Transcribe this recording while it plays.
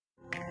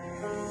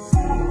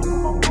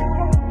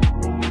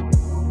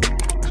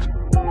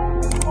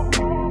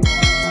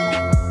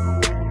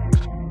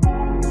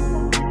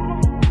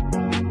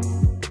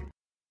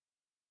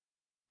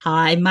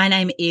Hi, my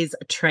name is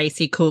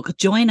Tracy Cook.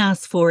 Join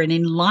us for an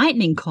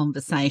enlightening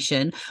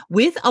conversation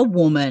with a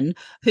woman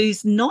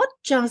who's not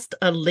just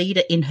a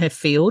leader in her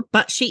field,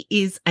 but she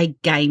is a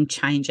game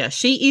changer.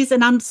 She is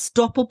an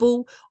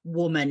unstoppable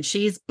woman.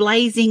 She is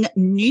blazing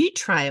new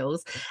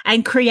trails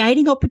and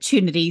creating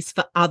opportunities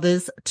for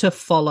others to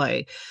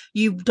follow.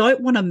 You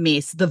don't want to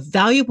miss the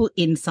valuable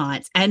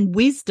insights and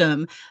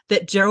wisdom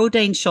that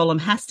Geraldine Schollum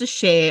has to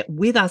share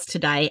with us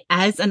today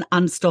as an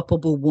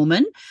unstoppable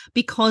woman,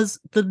 because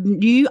the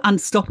new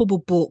Unstoppable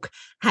book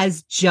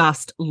has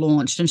just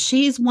launched, and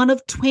she is one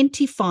of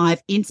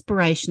 25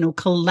 inspirational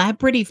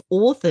collaborative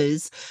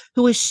authors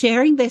who are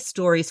sharing their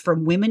stories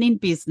from women in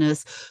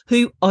business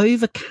who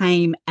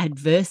overcame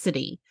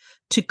adversity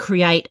to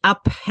create a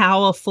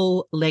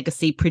powerful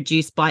legacy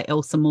produced by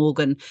Elsa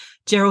Morgan.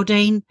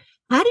 Geraldine,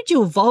 how did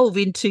you evolve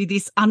into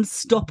this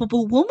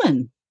unstoppable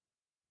woman?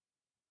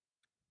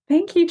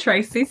 Thank you,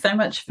 Tracy, so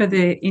much for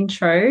the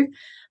intro.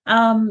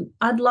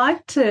 I'd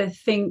like to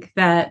think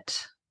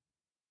that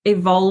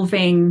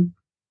evolving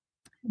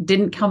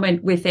didn't come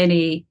in with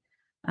any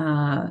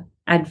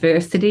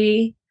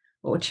adversity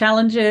or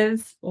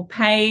challenges or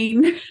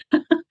pain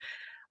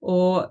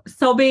or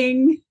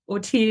sobbing or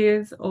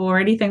tears or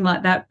anything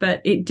like that,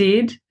 but it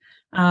did.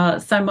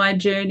 So my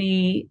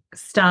journey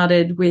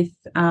started with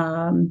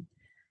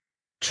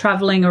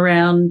traveling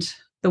around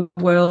the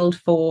world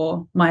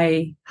for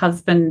my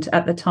husband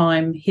at the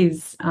time,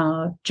 his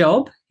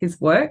job, his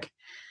work.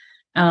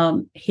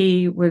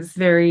 He was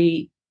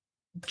very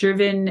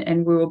driven,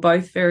 and we were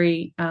both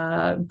very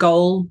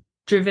goal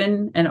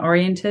driven and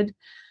oriented.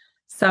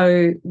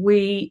 So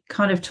we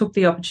kind of took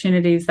the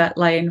opportunities that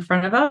lay in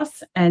front of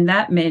us, and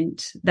that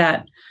meant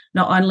that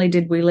not only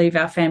did we leave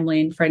our family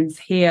and friends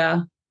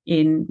here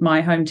in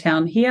my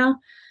hometown here,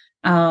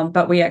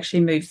 but we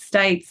actually moved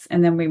states,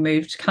 and then we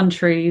moved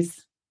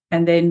countries,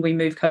 and then we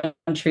moved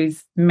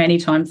countries many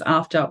times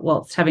after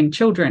whilst having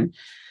children.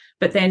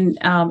 But then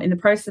in the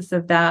process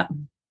of that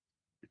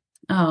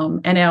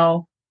and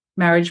our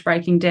marriage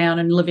breaking down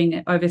and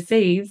living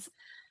overseas,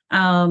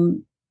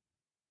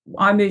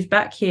 I moved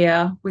back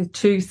here with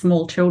two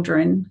small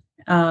children,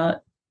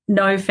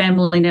 no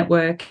family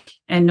network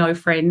and no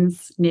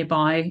friends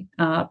nearby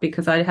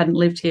because I hadn't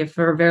lived here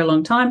for a very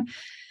long time.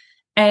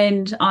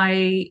 And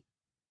I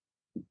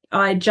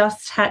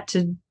just had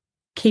to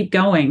keep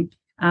going.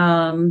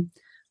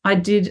 I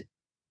did,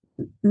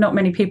 not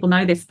many people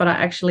know this, but I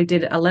actually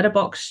did a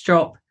letterbox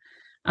drop.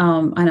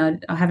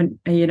 And I haven't,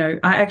 I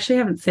actually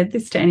haven't said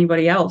this to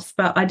anybody else,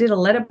 but I did a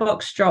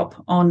letterbox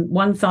drop on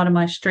one side of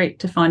my street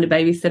to find a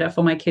babysitter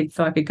for my kids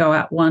so I could go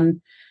out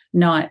one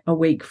night a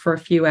week for a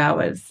few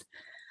hours,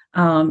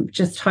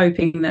 just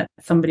hoping that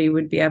somebody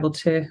would be able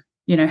to,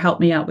 help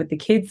me out with the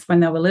kids when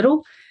they were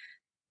little.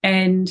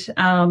 And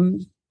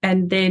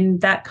then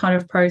that kind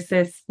of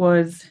process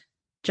was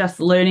just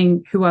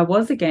learning who I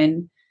was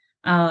again,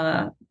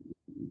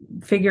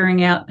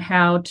 figuring out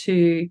how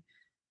to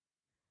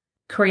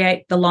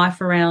create the life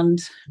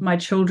around my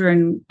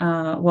children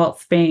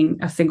whilst being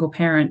a single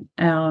parent.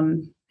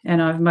 And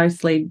I've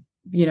mostly,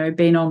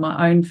 been on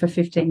my own for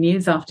 15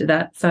 years after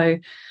that. So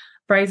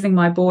raising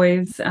my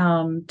boys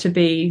to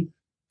be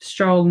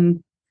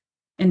strong,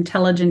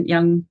 intelligent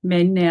young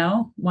men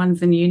now.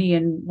 One's in uni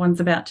and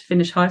one's about to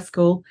finish high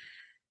school.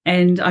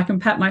 And I can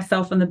pat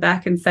myself on the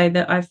back and say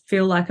that I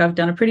feel like I've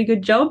done a pretty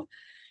good job.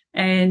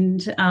 And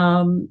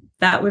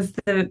that was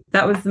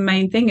the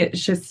main thing.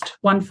 It's just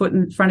one foot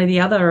in front of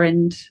the other,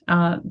 and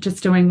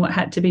just doing what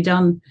had to be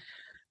done,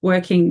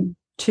 working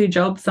two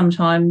jobs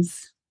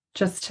sometimes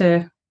just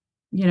to,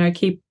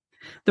 keep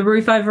the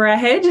roof over our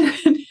head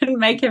and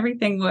make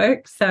everything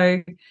work.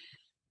 So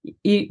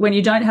when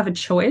you don't have a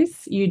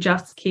choice, you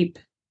just keep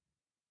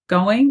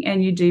going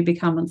and you do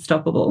become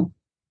unstoppable.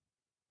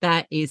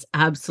 That is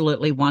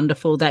absolutely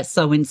wonderful. That's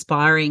so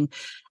inspiring.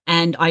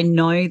 And I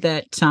know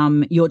that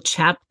your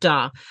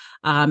chapter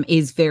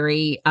is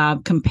very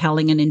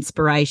compelling and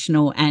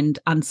inspirational and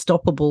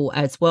unstoppable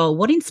as well.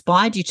 What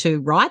inspired you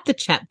to write the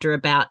chapter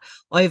about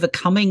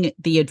overcoming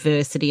the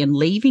adversity and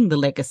leaving the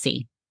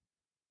legacy?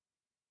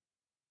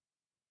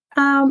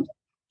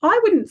 I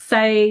wouldn't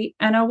say,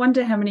 and I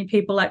wonder how many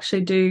people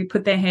actually do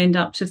put their hand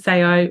up to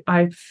say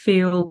I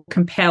feel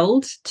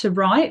compelled to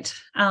write,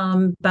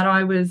 but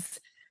I was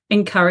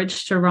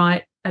encouraged to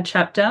write a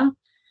chapter.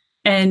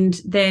 And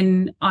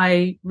then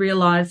I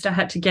realised I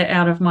had to get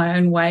out of my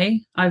own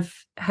way. I've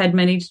had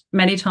many,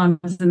 many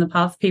times in the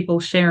past people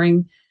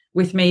sharing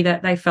with me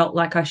that they felt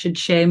like I should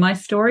share my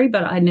story,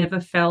 but I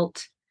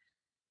felt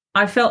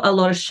a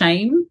lot of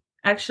shame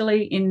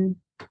actually in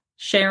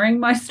sharing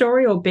my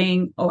story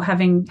or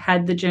having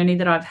had the journey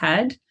that I've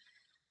had.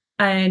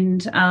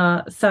 And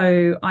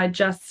so I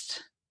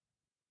just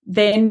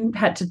then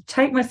had to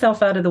take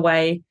myself out of the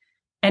way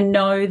and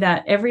know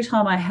that every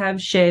time I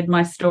have shared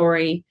my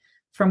story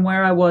from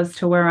where I was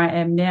to where I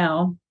am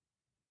now,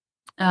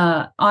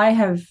 I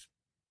have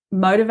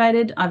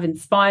motivated, I've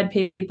inspired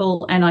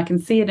people, and I can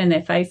see it in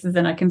their faces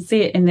and I can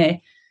see it in their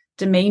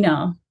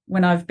demeanour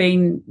when I've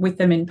been with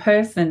them in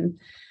person.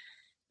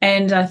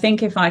 And I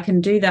think if I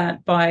can do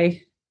that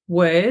by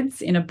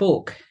words in a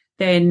book,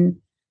 then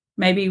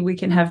maybe we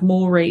can have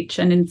more reach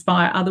and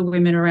inspire other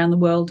women around the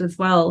world as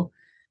well,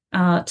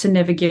 to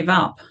never give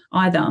up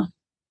either.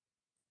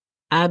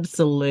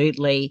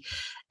 Absolutely.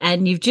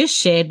 And you've just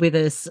shared with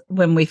us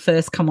when we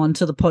first come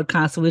onto the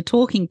podcast, we were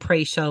talking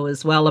pre-show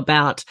as well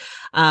about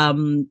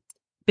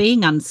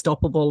being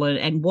unstoppable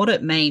and what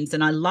it means.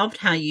 And I loved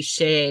how you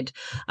shared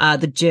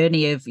the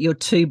journey of your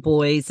two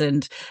boys,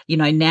 and, you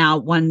know, now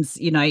one's,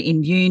 you know,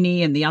 in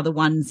uni and the other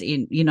one's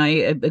in, you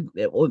know,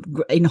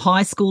 in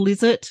high school,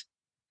 is it?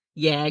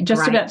 Yeah,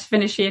 Just great. about to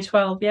finish year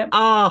 12, yep.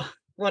 Oh,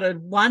 what a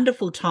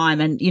wonderful time.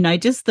 And, you know,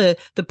 just the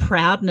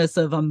proudness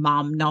of a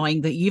mum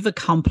knowing that you've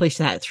accomplished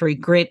that through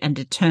grit and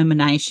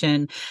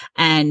determination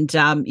and,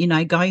 you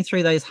know, going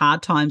through those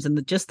hard times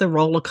and just the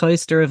roller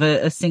coaster of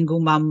a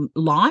single mum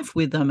life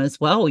with them as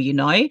well. You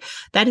know,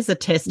 that is a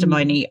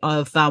testimony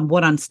of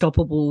what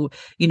unstoppable,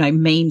 you know,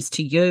 means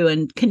to you.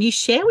 And can you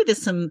share with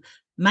us some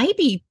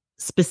maybe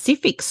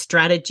specific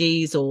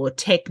strategies or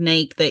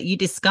technique that you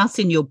discuss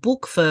in your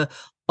book for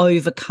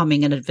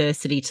overcoming an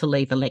adversity to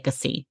leave a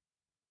legacy?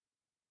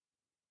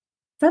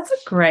 That's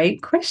a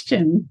great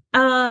question.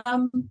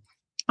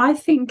 I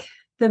think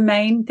the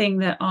main thing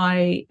that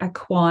I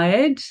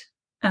acquired,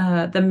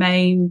 the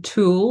main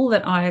tool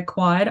that I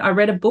acquired, I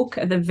read a book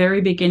at the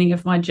very beginning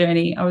of my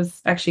journey. I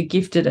was actually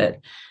gifted it,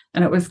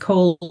 and it was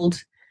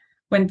called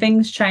When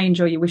Things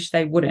Change or You Wish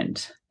They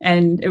Wouldn't.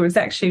 And it was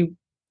actually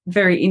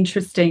very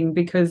interesting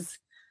because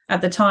at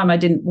the time I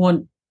didn't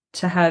want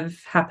to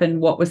have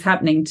happen what was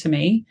happening to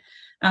me,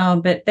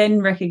 but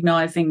then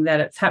recognizing that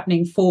it's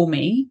happening for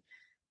me.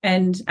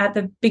 And at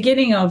the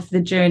beginning of the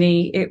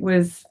journey, it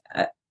was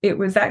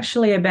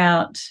actually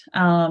about,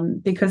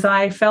 because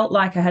I felt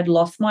like I had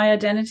lost my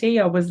identity.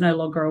 I was no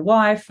longer a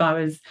wife. I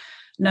was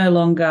no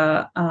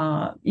longer,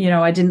 you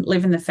know, I didn't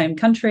live in the same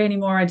country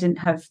anymore. I didn't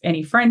have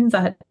any friends.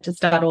 I had to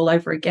start all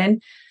over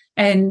again.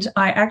 And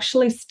I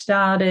actually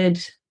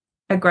started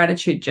a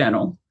gratitude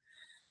journal.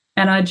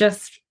 And I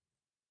just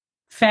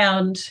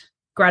found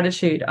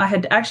gratitude. I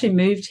had actually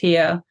moved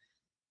here.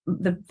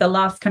 The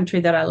last country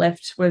that I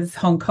left was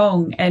Hong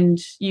Kong, and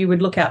you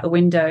would look out the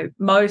window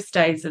most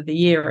days of the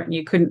year and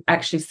you couldn't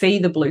actually see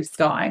the blue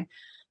sky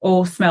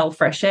or smell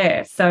fresh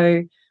air.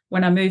 So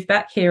when I moved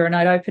back here and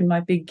I'd open my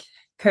big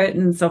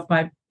curtains of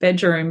my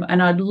bedroom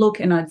and I'd look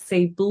and I'd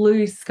see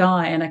blue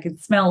sky and I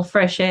could smell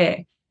fresh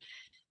air.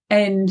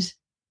 And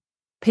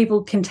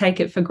people can take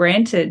it for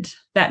granted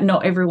that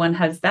not everyone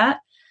has that.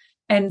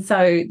 And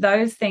so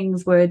those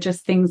things were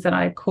just things that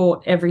I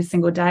caught every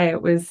single day.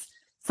 It was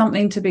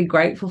something to be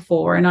grateful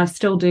for, and I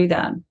still do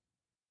that.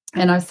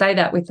 And I say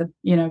that with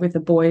the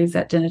boys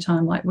at dinner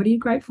time, like, what are you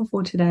grateful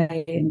for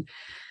today?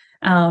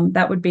 And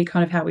that would be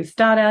kind of how we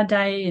start our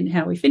day and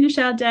how we finish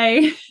our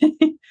day.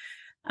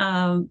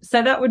 So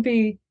that would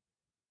be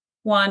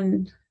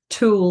one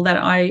tool that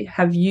I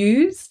have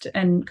used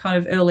and kind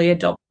of early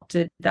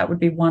adopted. That would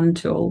be one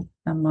tool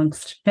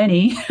amongst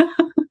many.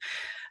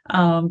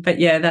 But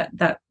yeah,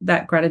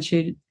 that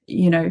gratitude,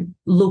 you know,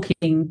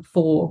 looking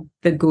for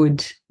the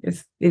good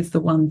is the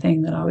one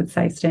thing that I would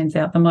say stands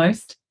out the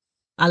most.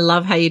 I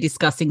love how you're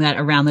discussing that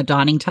around the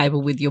dining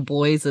table with your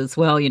boys as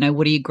well. You know,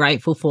 what are you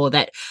grateful for?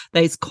 That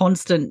those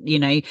constant, you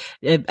know,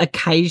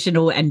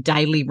 occasional and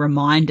daily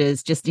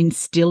reminders, just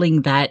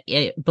instilling that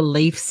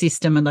belief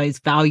system and those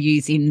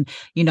values in,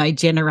 you know,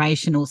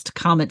 generationals to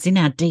come. It's in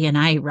our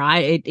DNA,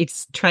 right?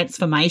 It's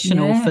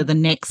transformational for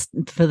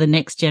the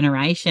next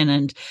generation,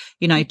 and,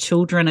 you know,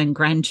 children and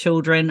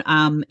grandchildren.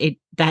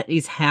 That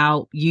is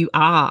how you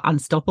are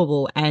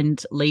unstoppable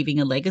and leaving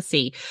a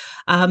legacy.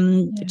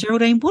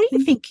 Geraldine, what do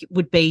you think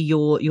would be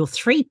your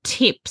 3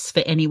 tips for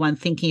anyone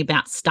thinking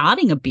about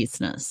starting a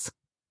business?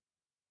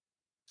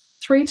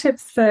 3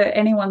 tips for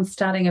anyone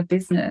starting a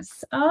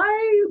business.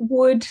 I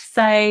would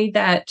say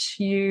that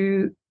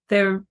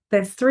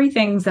there's 3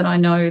 things that I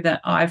know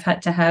that I've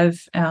had to have,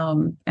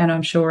 and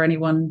I'm sure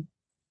anyone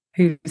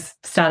who's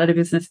started a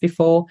business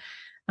before,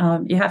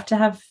 you have to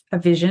have a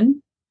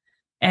vision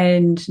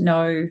and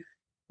know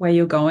where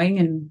you're going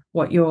and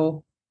what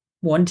you're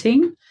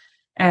wanting,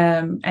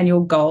 and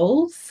your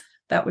goals.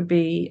 That would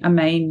be a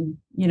main,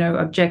 you know,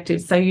 objective.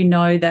 So you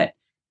know that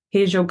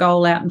here's your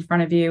goal out in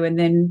front of you, and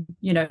then,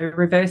 you know,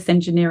 reverse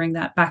engineering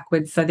that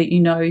backwards so that you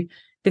know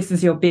this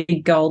is your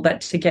big goal, but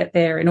to get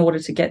there, in order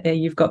to get there,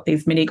 you've got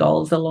these mini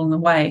goals along the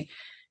way,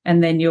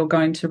 and then you're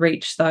going to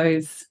reach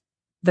the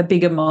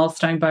bigger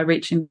milestone by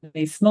reaching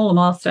these smaller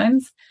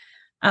milestones.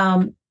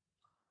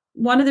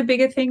 One of the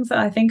bigger things that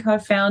I think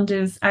I've found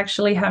is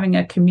actually having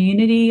a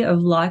community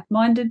of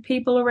like-minded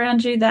people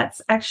around you.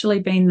 That's actually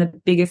been the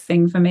biggest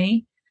thing for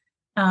me.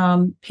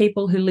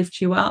 People who lift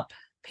you up,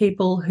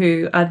 people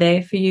who are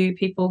there for you,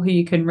 people who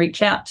you can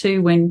reach out to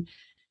when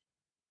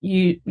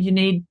you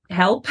need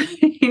help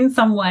in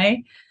some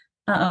way.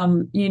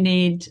 You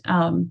need,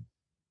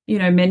 you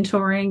know,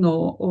 mentoring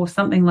or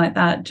something like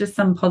that, just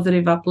some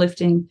positive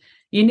uplifting.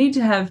 You need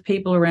to have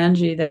people around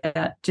you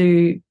that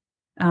do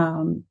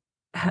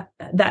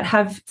that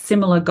have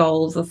similar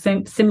goals or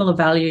similar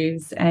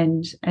values,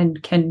 and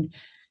can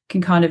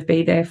kind of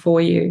be there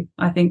for you.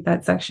 I think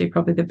that's actually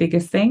probably the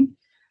biggest thing.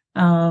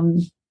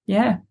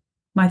 Yeah,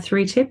 my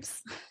 3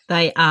 tips.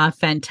 They are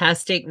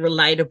fantastic,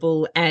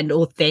 relatable, and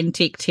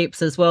authentic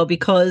tips as well,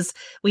 because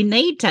we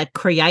need to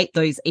create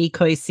those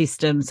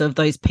ecosystems of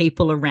those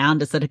people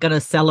around us that are going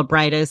to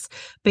celebrate us,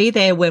 be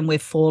there when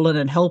we've fallen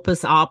and help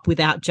us up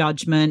without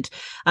judgment,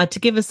 to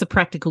give us the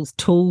practical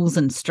tools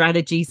and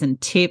strategies and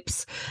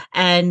tips,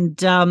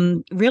 and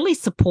really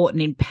support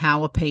and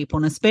empower people.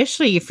 And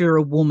especially if you're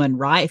a woman,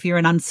 right? If you're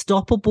an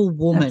unstoppable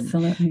woman,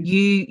 Absolutely.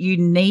 you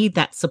need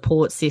that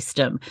support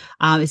system.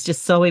 It's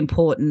just so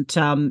important,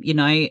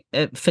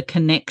 for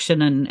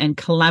connection and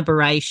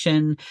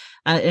collaboration.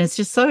 And it's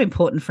just so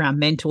important for our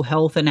mental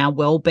health and our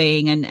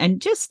well-being, and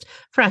just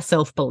for our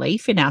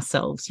self-belief in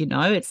ourselves.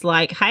 It's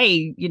like,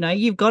 hey,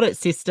 you've got it,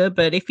 sister,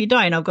 but if you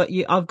don't, I've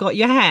got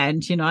your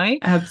hand.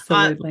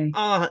 Absolutely.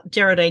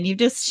 Geraldine, you're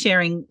just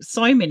sharing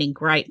so many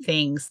great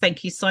things.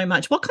 Thank you so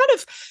much. What kind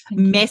of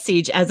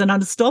message, as an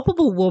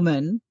unstoppable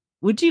woman,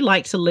 would you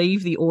like to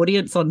leave the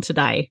audience on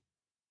today?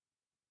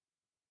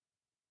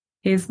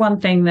 Here's one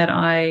thing that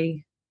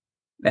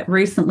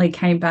recently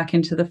came back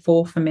into the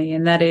fore for me,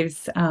 and that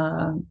is,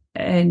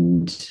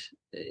 and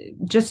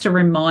just a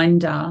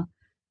reminder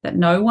that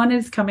no one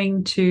is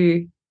coming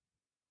to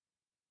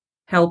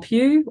help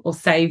you or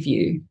save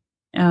you.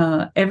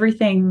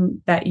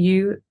 Everything that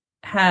you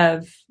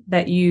have,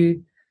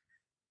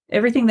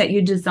 everything that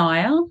you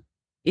desire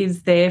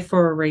is there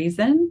for a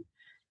reason,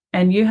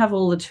 and you have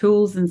all the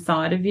tools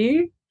inside of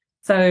you.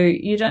 So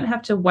you don't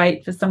have to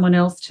wait for someone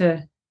else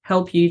to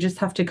help you. You just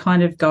have to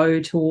kind of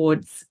go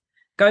towards,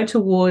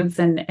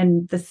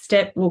 and the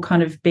step will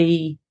kind of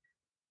be,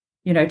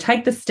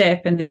 take the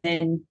step and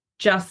then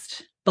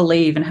just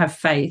believe and have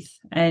faith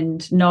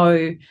and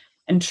know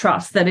and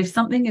trust that if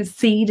something is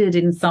seeded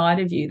inside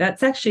of you,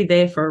 that's actually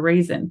there for a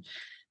reason.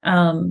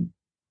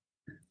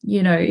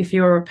 If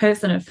you're a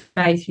person of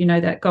faith, you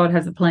know that God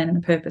has a plan and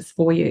a purpose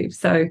for you.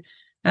 So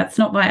that's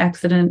not by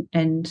accident,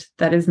 and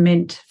that is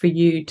meant for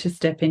you to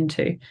step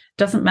into.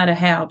 Doesn't matter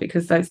how,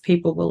 because those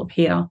people will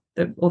appear,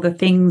 or the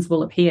things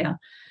will appear.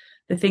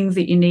 The things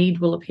that you need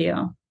will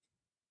appear.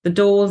 The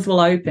doors will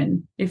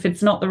open. If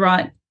it's not the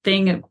right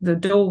thing, the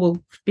door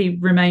will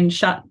remain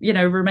shut.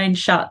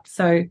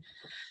 So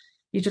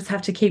you just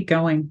have to keep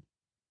going.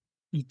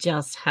 You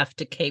just have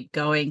to keep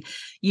going.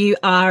 You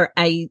are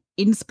a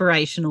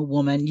inspirational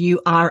woman. You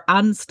are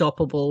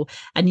unstoppable,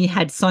 and you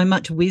had so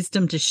much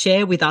wisdom to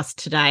share with us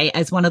today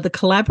as one of the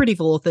collaborative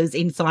authors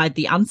inside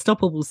the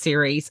Unstoppable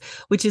series,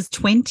 which is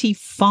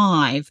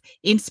 25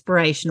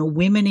 inspirational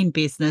women in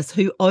business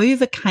who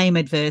overcame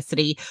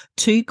adversity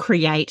to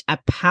create a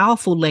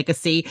powerful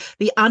legacy.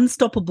 The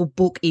Unstoppable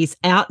book is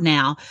out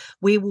now.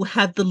 We will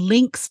have the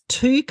links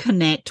to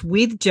connect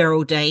with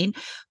Geraldine.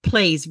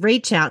 Please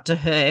reach out to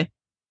her.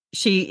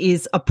 She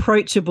is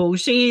approachable.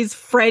 She is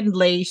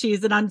friendly. She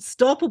is an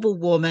unstoppable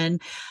woman,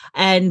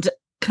 and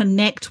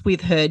connect with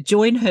her.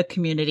 Join her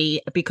community,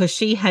 because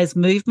she has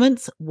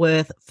movements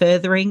worth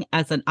furthering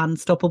as an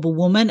unstoppable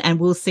woman. And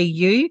we'll see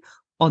you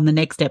on the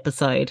next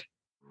episode.